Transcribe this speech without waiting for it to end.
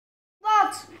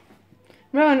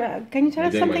Roan, can you tell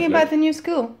us something about the new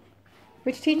school?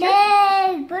 Which teacher?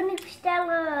 Nee, ik wil niet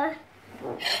vertellen.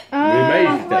 Wil je mij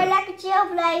iets Ik wil vertellen? lekker chill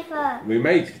blijven. Wil je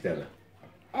mij iets vertellen?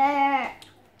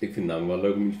 Ik vind het namelijk wel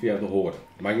leuk om iets van jou te horen.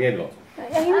 Maakt niet uit wat.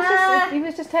 He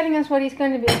was just telling us what he's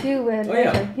going to do later.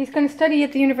 Ja. He's going to study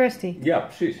at the university. Ja,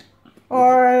 precies.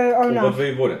 Or Wat not. wil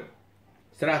je worden?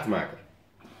 Stratenmaker.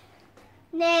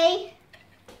 Nee,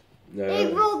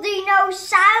 ik wil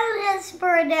dinosaurus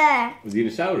worden. Een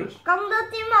dinosaurus. Kan dat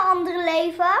in mijn andere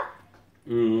leven?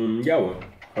 Ja hoor.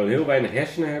 Gewoon heel weinig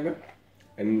hersenen hebben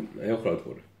en heel groot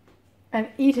worden. And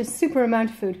eat a super amount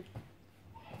of food.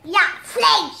 Ja,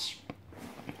 vlees.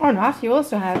 Or not, you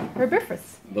also have herbivorous.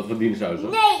 Wat voor dinosaurus dan?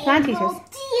 Nee, ik Planteaters. wil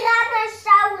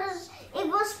tyrannosaurus.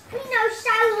 Ik wil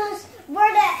spinosaurus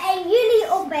worden en jullie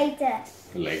opeten.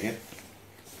 Lekker.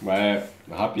 Maar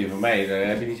een hapje van mij, daar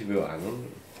heb je niet zoveel aan hoor.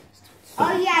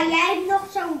 Oh ja, jij hebt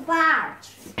nog zo'n baard.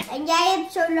 En jij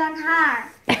hebt zo lang haar.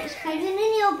 Dus ga je er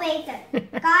niet opeten.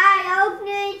 Kai ook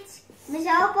niet.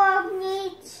 Mezelf ook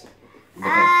niet.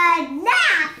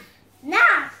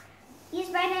 Die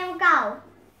is bijna helemaal kou.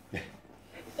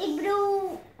 Ik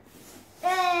bedoel...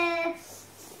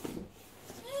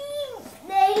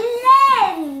 nee,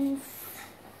 Lens.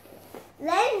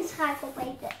 Lens ga ik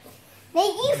opeten.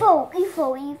 Nee, Ivo.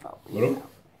 Waarom?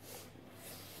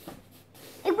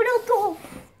 Ik bedoel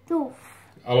Tof.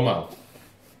 Allemaal.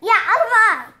 Ja,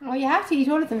 allemaal. Oh, you have to eat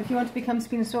all of them if you want to become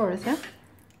Spinosaurus, yeah?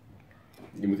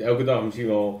 Je moet elke dag misschien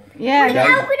wel... Yeah, Moet je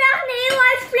elke dag een heel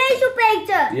hard vlees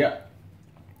opeten? Ja.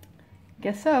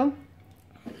 guess so.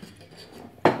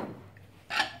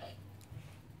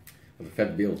 Wat een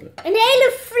vet beeld hè. Een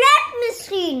hele flat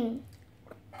misschien.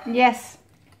 Yes.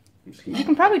 Misschien. You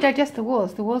can probably digest the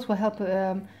walls. The walls will help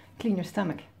clean your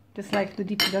stomach. Just like the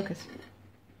Diplodocus.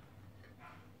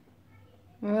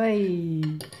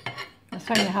 Oei. Dat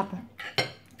zou je happen.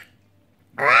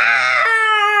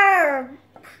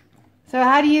 So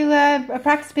how do you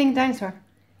practice being a dinosaur?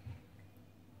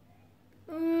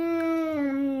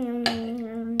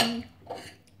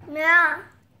 Ja.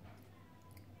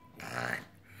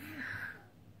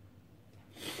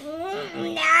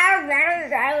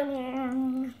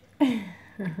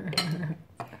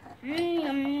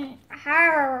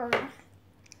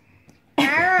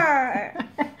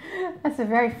 That's a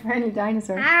very friendly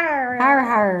dinosaur. Har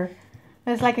har.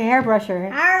 It's like a hairbrusher.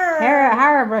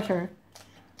 Hair brusher.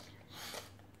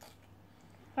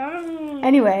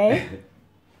 Anyway.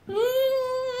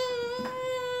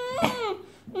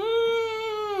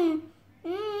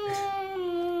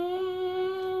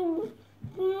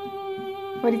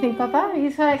 What do you think, Papa?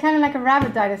 He's kind of like a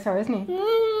rabbit dinosaur, isn't he?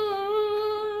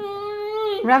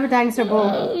 Rabbit dinosaur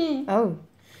bull. Oh.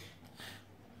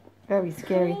 Very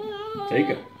scary.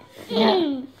 Zeker.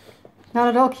 Yeah. Not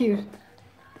at all cute.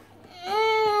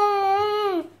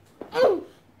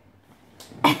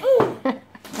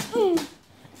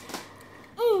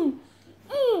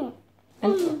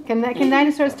 And can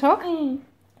dinosaurs talk?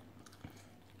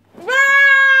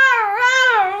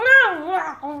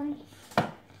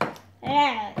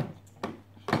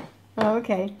 Oh,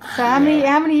 okay. So how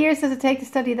many years does it take to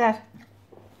study that?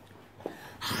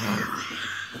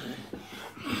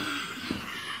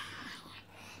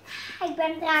 Ik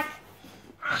ben draak.